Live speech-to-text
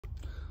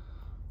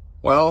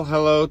Well,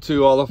 hello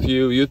to all of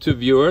you YouTube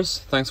viewers.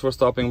 Thanks for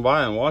stopping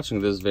by and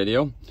watching this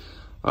video.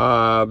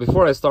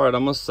 Before I start, I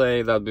must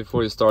say that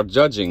before you start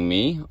judging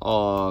me,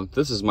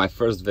 this is my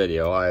first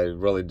video. I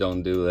really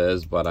don't do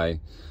this, but I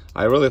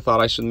really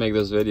thought I should make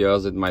this video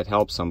as it might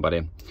help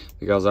somebody,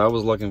 because I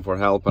was looking for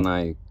help and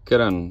I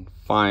couldn't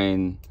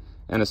find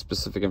any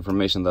specific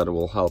information that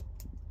will help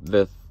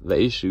with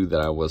the issue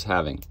that I was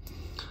having.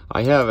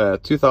 I have a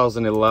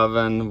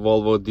 2011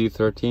 Volvo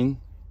D13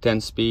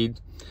 10-speed.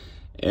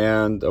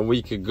 And a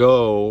week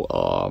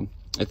ago,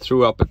 it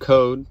threw up a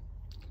code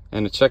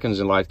and a check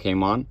engine light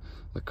came on.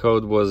 The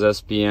code was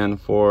SPN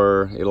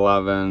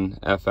 411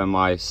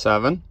 FMI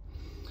 7.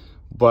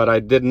 But I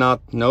did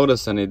not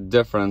notice any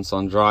difference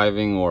on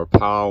driving or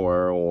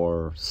power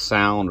or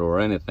sound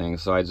or anything.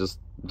 So I just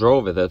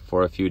drove with it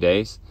for a few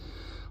days.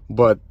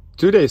 But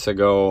 2 days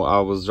ago, I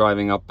was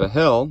driving up a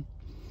hill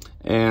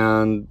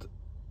and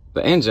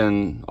the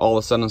engine all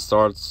of a sudden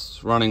starts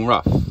running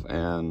rough.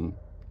 And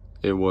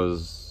it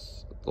was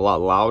a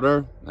lot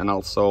louder and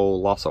also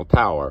loss of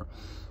power.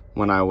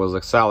 When I was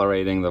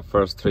accelerating the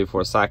first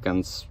 3-4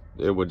 seconds,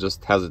 it would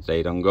just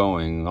hesitate on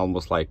going,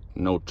 almost like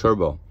no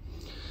turbo.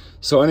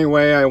 So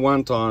anyway, I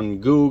went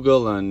on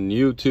Google and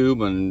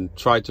YouTube and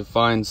tried to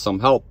find some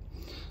help,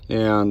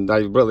 and I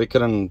really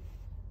couldn't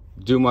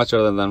do much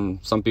other than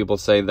some people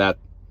say that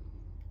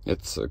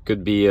it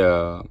could be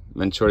a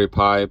Venturi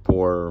pipe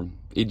or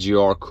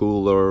EGR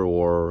cooler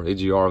or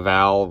EGR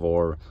valve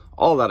or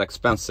all that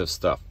expensive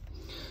stuff.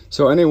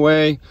 So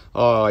anyway,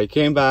 I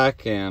came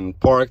back and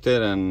parked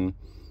it, and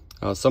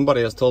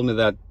somebody has told me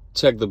that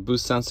check the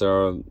boost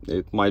sensor,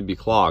 it might be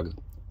clogged.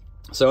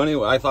 So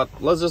anyway, I thought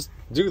let's just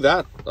do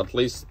that at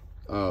least,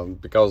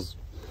 because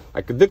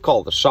I did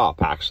call the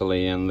shop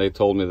actually, and they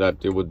told me that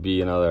it would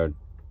be another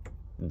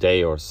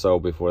day or so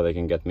before they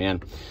can get me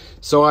in.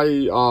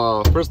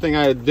 So first thing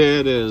I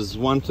did is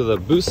went to the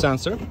boost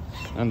sensor,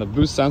 and the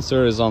boost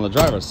sensor is on the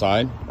driver's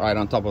side, right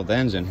on top of the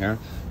engine here.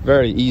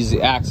 Very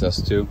easy access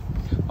to.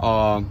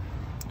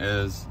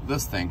 Is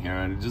this thing here,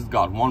 and it just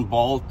got one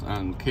bolt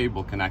and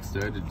cable connects to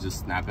it. It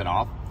just snap it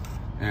off,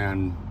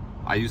 and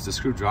I used a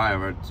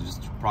screwdriver to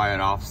just pry it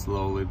off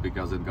slowly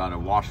because it got a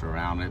washer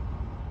around it,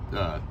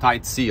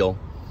 tight seal.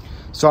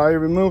 So I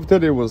removed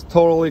it. It was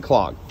totally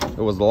clogged.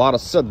 There was a lot of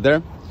soot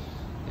there,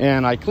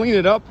 and I cleaned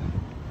it up,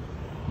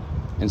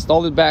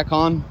 installed it back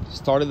on,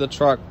 started the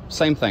truck.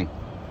 Same thing,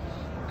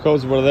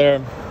 codes were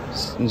there,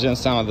 engine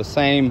sounded the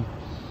same,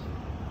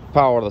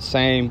 power the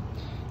same.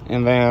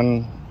 And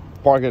then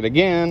parked it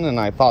again, and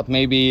I thought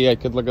maybe I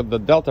could look at the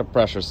delta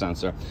pressure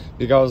sensor,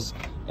 because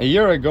a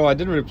year ago I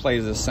did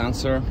replace the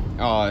sensor.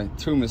 It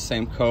threw me the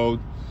same code.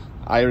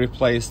 I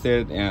replaced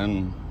it,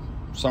 and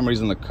for some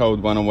reason the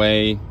code went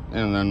away,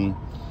 and then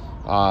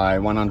I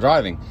went on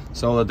driving.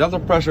 So the delta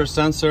pressure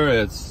sensor,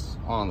 it's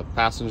on the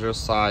passenger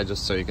side,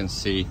 just so you can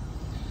see.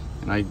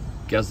 And I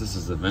guess this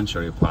is a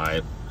Venturi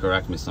pipe.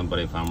 Correct me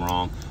somebody if I'm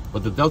wrong.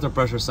 But the delta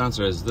pressure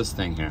sensor is this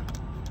thing here.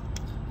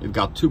 It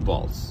got two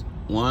bolts.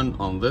 One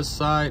on this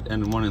side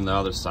and one on the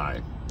other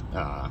side.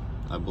 I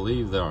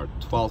believe there are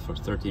 12 or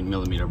 13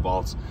 millimeter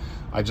bolts.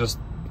 I just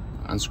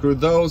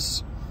unscrewed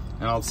those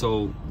and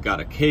also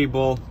got a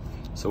cable.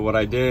 So what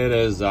I did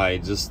is I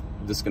just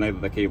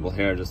disconnected the cable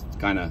here, just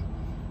kind of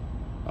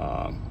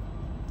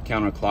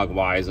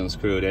counterclockwise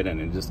unscrewed it,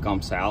 and it just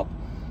comes out.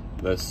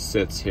 This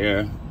sits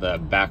here. The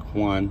back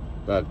one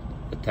that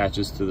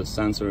attaches to the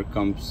sensor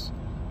comes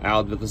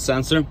out with the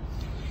sensor.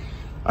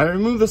 I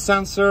removed the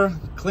sensor,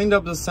 cleaned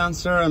up the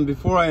sensor, and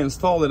before I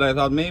installed it, I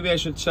thought maybe I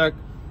should check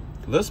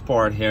this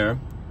part here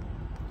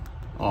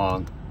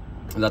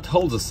that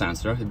holds the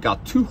sensor. It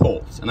got two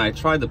holes, and I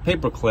tried the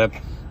paper clip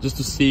just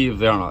to see if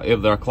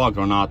they're clogged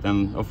or not,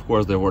 and of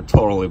course they were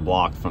totally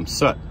blocked from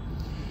soot.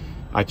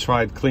 I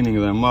tried cleaning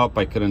them up,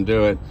 I couldn't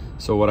do it.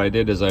 So what I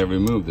did is I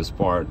removed this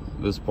part.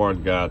 This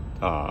part got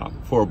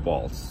 4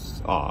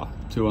 bolts,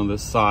 2 on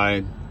this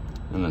side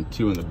and then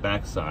 2 on the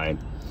back side.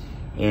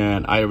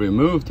 And I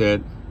removed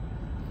it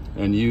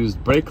and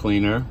used brake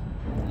cleaner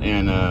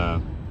and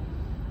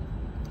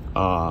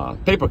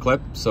paper clip.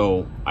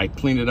 So I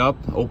cleaned it up,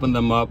 opened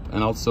them up,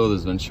 and also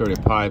this Venturi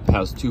pipe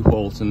has 2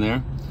 holes in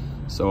there.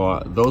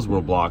 So those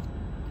were blocked,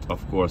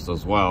 of course,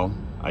 as well.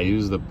 I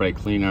used the brake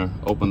cleaner,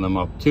 opened them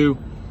up too,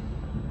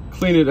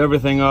 cleaned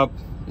everything up,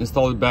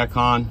 installed it back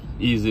on,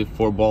 easy,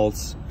 4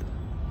 bolts,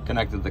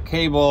 connected the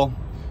cable,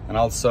 and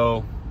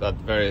also that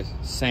very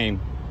same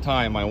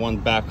time I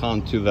went back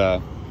onto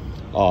the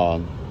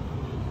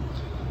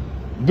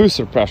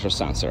booster pressure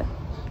sensor,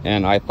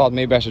 and I thought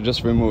maybe I should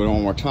just remove it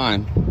one more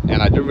time,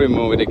 and I did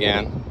remove it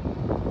again,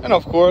 and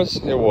of course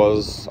it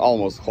was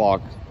almost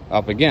clogged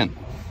up again.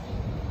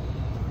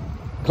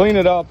 Cleaned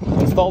it up,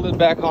 installed it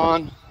back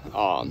on,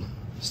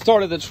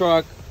 started the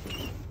truck.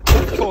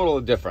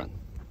 Totally different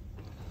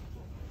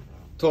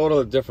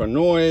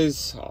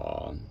noise.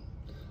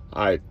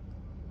 I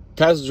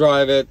test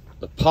drive it,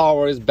 the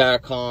power is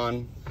back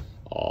on,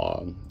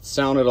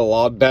 sounded a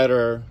lot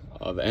better.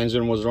 The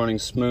engine was running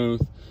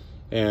smooth,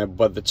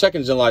 but the check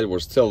engine light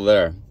were still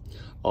there.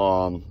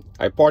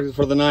 I parked it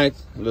for the night.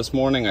 This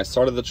morning I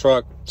started the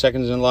truck, check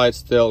engine light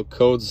still,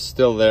 code's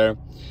still there,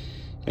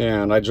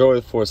 and I drove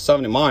it for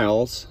 70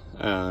 miles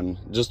and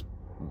just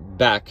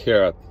back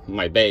here at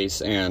my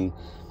base and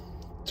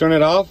turned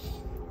it off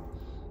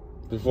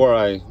before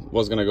I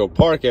was gonna go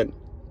park it.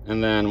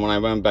 And then when I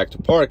went back to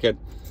park it,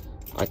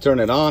 I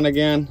turned it on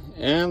again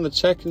and the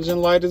check engine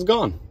light is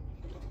gone.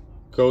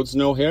 Code's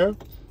no here.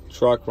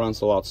 Truck runs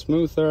a lot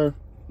smoother,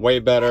 way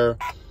better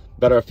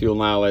fuel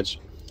mileage.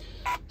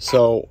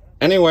 So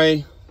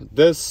anyway,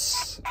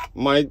 this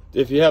might,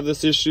 if you have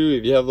this issue,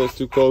 if you have those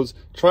two codes,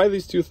 try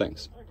these two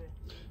things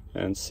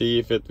and see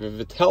if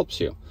it helps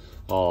you.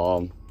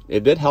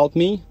 It did help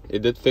me.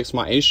 It did fix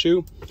my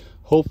issue.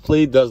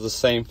 Hopefully it does the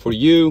same for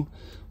you.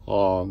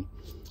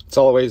 It's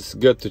always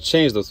good to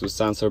change those two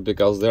sensors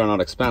because they're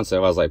not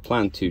expensive, as I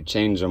plan to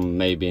change them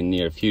maybe in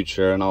near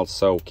future, and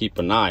also keep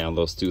an eye on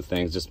those two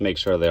things. Just make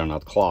sure they're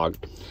not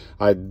clogged.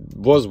 I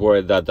was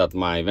worried that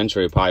my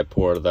venturi pipe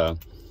or the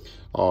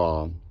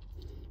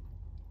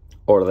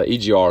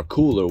EGR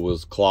cooler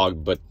was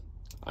clogged, but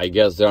I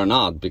guess they're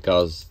not,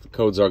 because the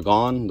codes are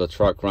gone, the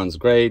truck runs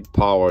great,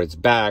 power is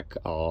back,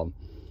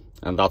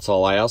 and that's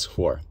all I ask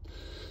for.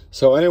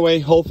 So anyway,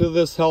 hopefully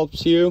this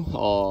helps you.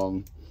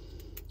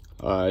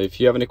 If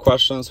you have any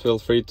questions, feel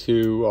free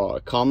to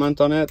comment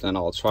on it, and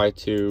I'll try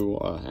to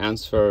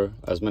answer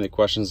as many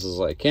questions as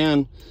I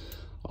can.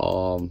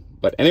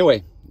 But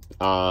anyway,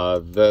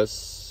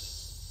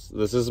 this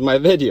is my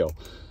video.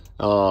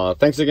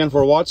 Thanks again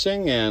for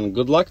watching, and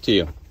good luck to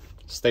you.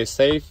 Stay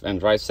safe and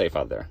drive safe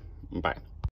out there. Bye.